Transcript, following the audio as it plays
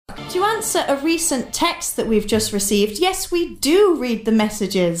To answer a recent text that we've just received, yes, we do read the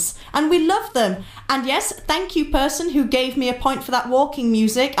messages and we love them. And yes, thank you, person who gave me a point for that walking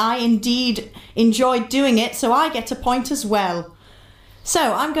music. I indeed enjoyed doing it, so I get a point as well.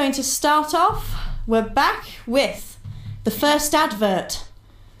 So I'm going to start off. We're back with the first advert.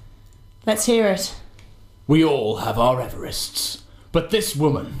 Let's hear it. We all have our Everests, but this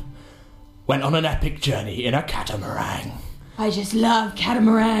woman went on an epic journey in a catamaran. I just love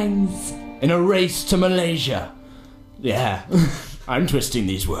catamarans. In a race to Malaysia. Yeah, I'm twisting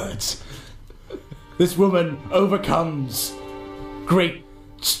these words. This woman overcomes great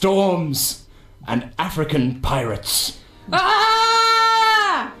storms and African pirates.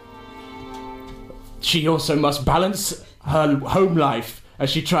 Ah! She also must balance her home life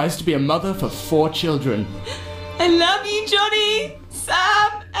as she tries to be a mother for 4 children. I love you, Johnny,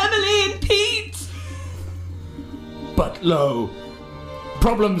 Sam, Emily, and Pete. But lo,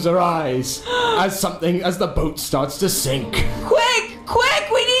 problems arise as the boat starts to sink. Quick,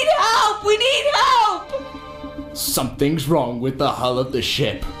 we need help, Something's wrong with the hull of the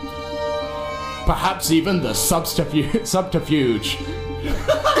ship. Perhaps even the subterfuge.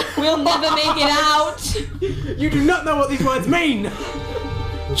 We'll never make it out. You do not know what these words mean.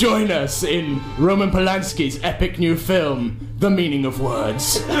 Join us in Roman Polanski's epic new film, The Meaning of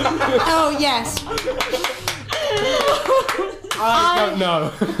Words. Oh, yes. I don't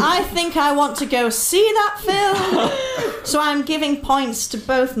know. I think I want to go see that film. So I'm giving points to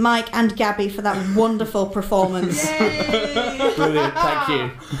both Mike and Gabby for that wonderful performance. Brilliant, thank you.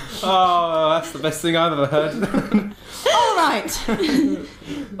 Oh, that's the best thing I've ever heard. All right.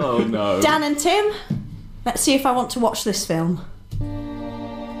 Oh no. Dan and Tim, let's see if I want to watch this film.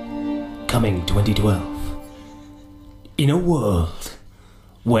 Coming 2012. In a world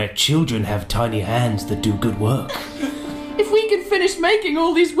where children have tiny hands that do good work. If we can finish making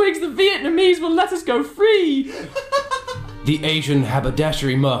all these wigs, the Vietnamese will let us go free. The Asian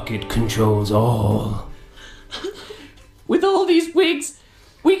haberdashery market controls all. With all these wigs,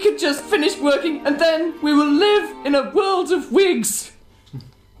 we could just finish working and then we will live in a world of wigs.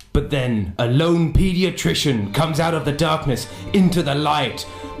 But then a lone pediatrician comes out of the darkness into the light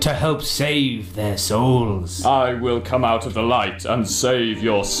to help save their souls. I will come out of the light and save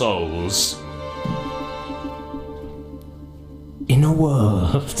your souls. In a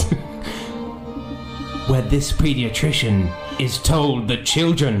world where this pediatrician is told that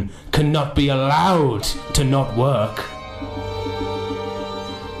children cannot be allowed to not work.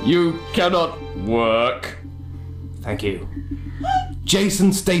 You cannot work. Thank you.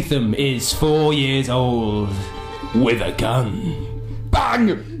 Jason Statham is 4 years old with a gun.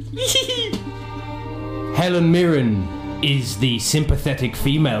 Bang! Helen Mirren is the sympathetic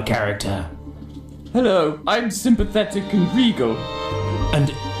female character. Hello, I'm sympathetic and regal.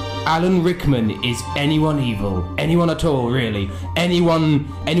 And Alan Rickman is anyone evil. Anyone at all, really. Anyone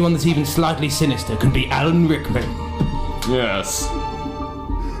that's even slightly sinister can be Alan Rickman. Yes.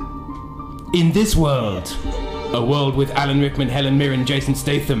 In this world, a world with Alan Rickman, Helen Mirren, Jason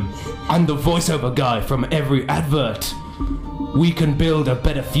Statham, and the voiceover guy from every advert, we can build a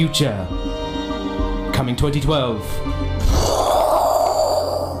better future. Coming 2012.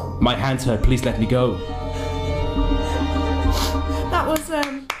 My hands hurt, please let me go. That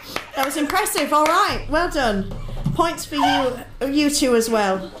was impressive. All right, well done. Points for you two as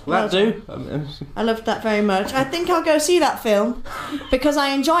well. Will that do? I loved that very much. I think I'll go see that film because I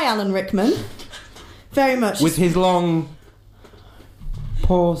enjoy Alan Rickman very much. With his long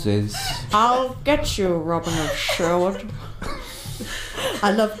pauses. I'll get you, Robin of Sherwood.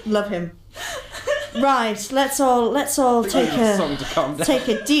 I love him. Right, let's all take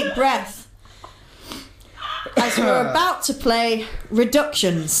a deep breath as we're about to play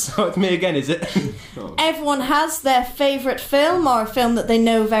Reductions. Oh, it's me again, is it? Everyone has their favourite film or a film that they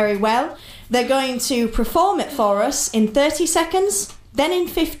know very well. They're going to perform it for us in 30 seconds, then in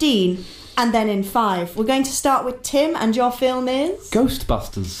 15, and then in 5. We're going to start with Tim, and your film is?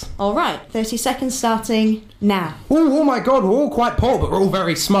 Ghostbusters. All right, 30 seconds starting now. Oh my god, we're all quite poor, but we're all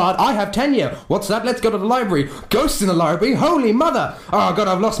very smart. I have tenure. What's that? Let's go to the library. Ghosts in the library? Holy mother! Oh god,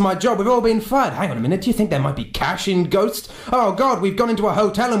 I've lost my job. We've all been fired. Hang on a minute, do you think there might be cash in Ghosts? Oh god, we've gone into a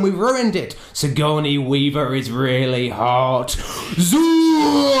hotel and we've ruined it. Sigourney Weaver is really hot. Zool!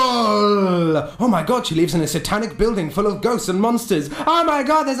 Oh my god, she lives in a satanic building full of ghosts and monsters. Oh my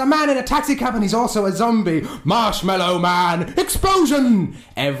god, there's a man in a taxi cab and he's also a zombie. Marshmallow Man! Explosion!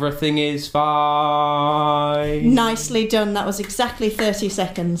 Everything is fine. Nicely done. That was exactly 30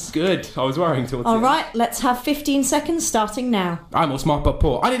 seconds. Good. I was worrying towards All right, let's have 15 seconds starting now. I'm all smart but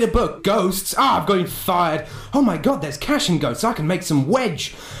poor. I need a book. Ghosts. I've got fired. Oh my god, there's cash in Ghosts. I can make some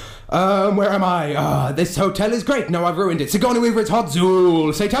wedge. Where am I? This hotel is great. No, I've ruined it. Sigourney Weaver, it's Hot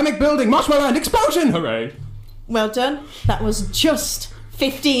Zool. Satanic building, marshmallow and explosion. Hooray. Well done. That was just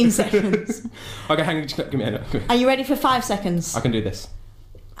 15 seconds. Okay, hang on. Give me a minute. Are you ready for 5 seconds? I can do this.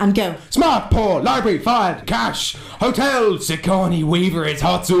 And go. Smart, poor, library, fire, cash, hotel, Sigourney Weaver, it's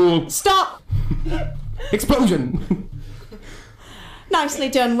Hot Zool. Stop! Explosion. Nicely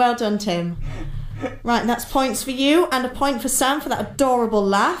done. Well done, Tim. Right, that's points for you and a point for Sam for that adorable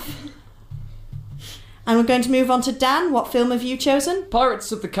laugh. And we're going to move on to Dan. What film have you chosen?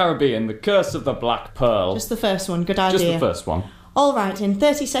 Pirates of the Caribbean, The Curse of the Black Pearl. Just the first one. Good idea. Just the first one. All right, in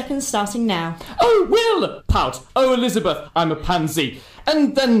 30 seconds, starting now. Oh, Will! Pout. Oh, Elizabeth, I'm a pansy.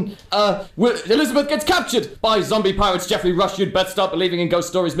 And then, Elizabeth gets captured by zombie pirates. Jeffrey Rush, you'd best start believing in ghost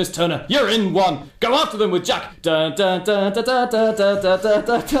stories, Miss Turner. You're in one. Go after them with Jack. Da, da, da, da, da, da, da, da, da,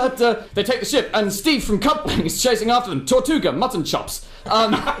 da, da, da. They take the ship, and Steve from Cupbang is chasing after them. Tortuga, mutton chops.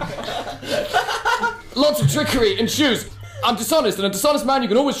 Lots of trickery in shoes. I'm dishonest, and a dishonest man you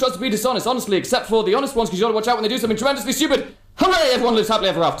can always trust to be dishonest, honestly, except for the honest ones, because you gotta watch out when they do something tremendously stupid. Hooray, everyone lives happily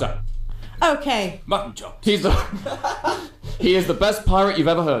ever after. Okay. Mutton chops. He is the best pirate you've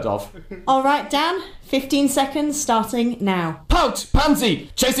ever heard of. All right, Dan. 15 seconds, starting now. Pout, pansy,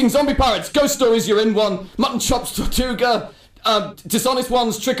 chasing zombie pirates, ghost stories, you're in one. Mutton chops, Tortuga. Dishonest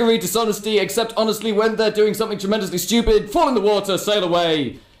ones, trickery, dishonesty, except honestly when they're doing something tremendously stupid. Fall in the water, sail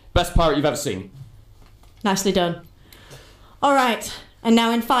away. Best pirate you've ever seen. Nicely done. All right, and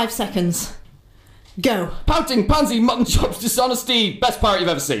now in 5 seconds. Go. Pouting, pansy, mutton chops, dishonesty. Best pirate you've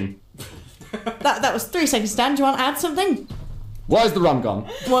ever seen. That was 3 seconds, Dan. Do you want to add something? Where's the rum gone?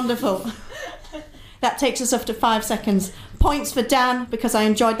 Wonderful. That takes us up to 5 seconds. Points for Dan, because I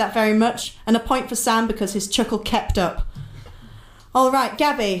enjoyed that very much, and a point for Sam, because his chuckle kept up. All right,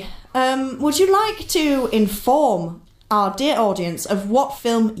 Gabby, would you like to inform our dear audience of what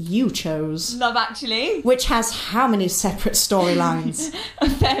film you chose? Love Actually. Which has how many separate storylines? A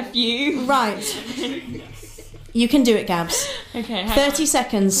fair few. Right. You can do it, Gabs. Okay. 30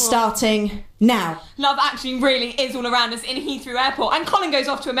 seconds, starting now. Love Actually really is all around us in Heathrow Airport, and Colin goes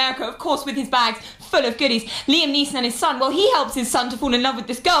off to America, of course, with his bags full of goodies. Liam Neeson and his son, well, he helps his son to fall in love with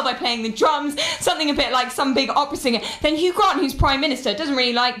this girl by playing the drums, something a bit like some big opera singer. Then Hugh Grant, who's Prime Minister, doesn't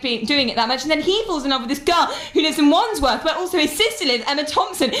really like doing it that much, and then he falls in love with this girl who lives in Wandsworth, but also his sister lives, Emma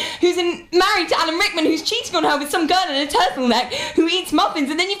Thompson, who's married to Alan Rickman, who's cheating on her with some girl in a turtleneck who eats muffins,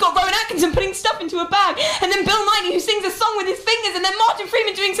 and then you've got Rowan Atkinson putting stuff into a bag, and then Bill Nighy, who sings a song with his fingers, and then Martin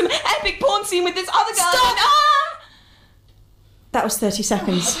Freeman doing some epic porn scene with this other girl. Stop! And, That was 30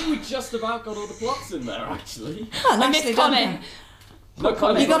 seconds. We just about got all the plots in there, actually. Oh, I nicely missed done. Colin. No,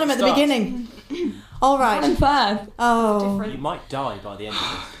 Colin, You got him at the beginning. All right. Colin Firth. Oh. You might die by the end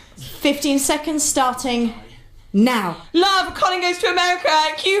of this. 15 seconds, starting now. Love, Colin goes to America,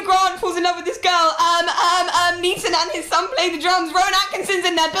 Hugh Grant falls in love with this girl, Neeson and his son play the drums, Rowan Atkinson's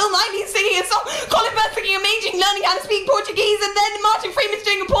in there, Bill Nighy's singing a song, Colin Firth freaking amazing, learning how to speak Portuguese, and then Martin Freeman's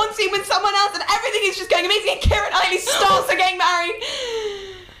doing a porn scene with someone else, and everything is just going amazing, and Keira Knightley's also getting married.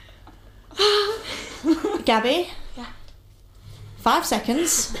 Gabby? Yeah. 5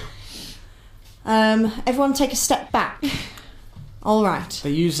 seconds. Everyone take a step back. All right.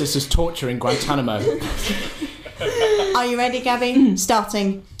 They use this as torture in Guantanamo. Are you ready, Gabby?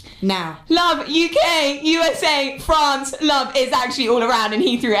 Starting now. Love, UK, USA, France, love is actually all around in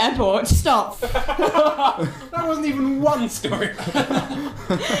Heathrow Airport. Stop. That wasn't even one story. I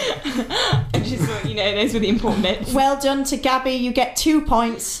just thought, those were the important bits. Well done to Gabby. You get 2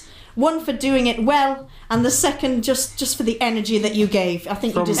 points. One for doing it well, and the second just for the energy that you gave. I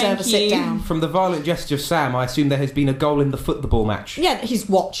think you deserve a sit down. From the violent gesture of Sam, I assume there has been a goal in the football match. Yeah, he's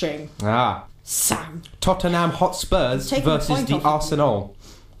watching. Ah. Sam. Tottenham Hotspurs Taking a versus point the off. Arsenal.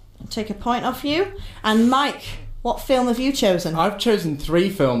 Take a point off you. And Mike, what film have you chosen? I've chosen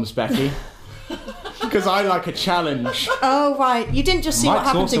 3 films, Becky. Because I like a challenge. Oh, right. You didn't just see what Mike's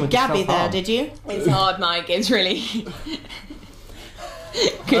happened also to into Gabby there, self-harm. did you? It's hard, Mike, it's really...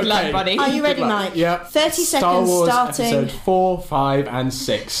 Good luck, buddy. Are you ready, Good luck. Mike? Yeah. 30 Star seconds, Wars starting. episode 4, 5 and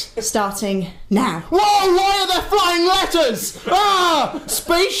 6. Starting now. Whoa, why are there flying letters? Ah!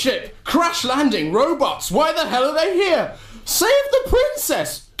 Spaceship! Crash landing! Robots! Why the hell are they here? Save the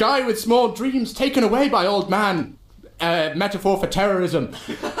princess! Guy with small dreams taken away by old man. Metaphor for terrorism.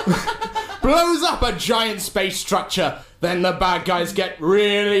 Blows up a giant space structure. Then the bad guys get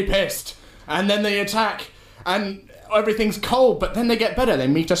really pissed. And then they attack. And everything's cold, but then they get better. They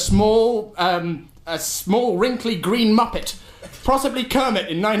meet a small wrinkly green Muppet. Possibly Kermit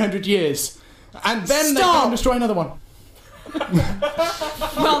in 900 years. And then they go and destroy another one.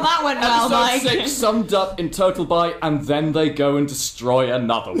 Well, that went well, Episode Mike. 6 summed up in total by, and then they go and destroy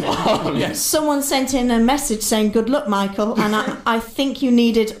another one. Yes. Someone sent in a message saying, good luck, Michael, and I think you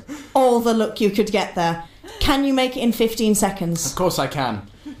needed all the luck you could get there. Can you make it in 15 seconds? Of course I can.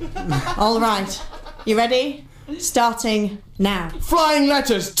 All right. You ready? Starting now. Flying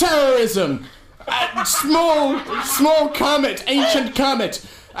letters, terrorism, small comet, ancient comet,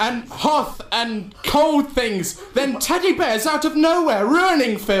 and hot and cold things, then teddy bears out of nowhere,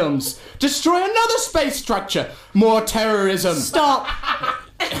 ruining films, destroy another space structure, more terrorism. Stop.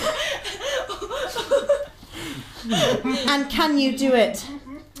 And can you do it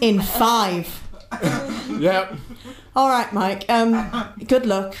in 5? Yep. All right, Mike. Good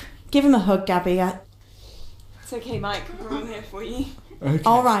luck. Give him a hug, Gabby. It's okay, Mike. We're all here for you. Okay.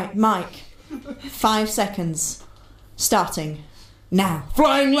 All right, Mike. 5 seconds. Starting now.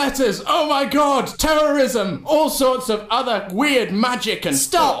 Flying letters, oh my god, terrorism, all sorts of other weird magic and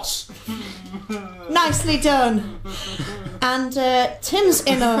Stop. force. Nicely done. And Tim's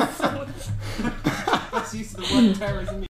in a... That's used to the word terrorism.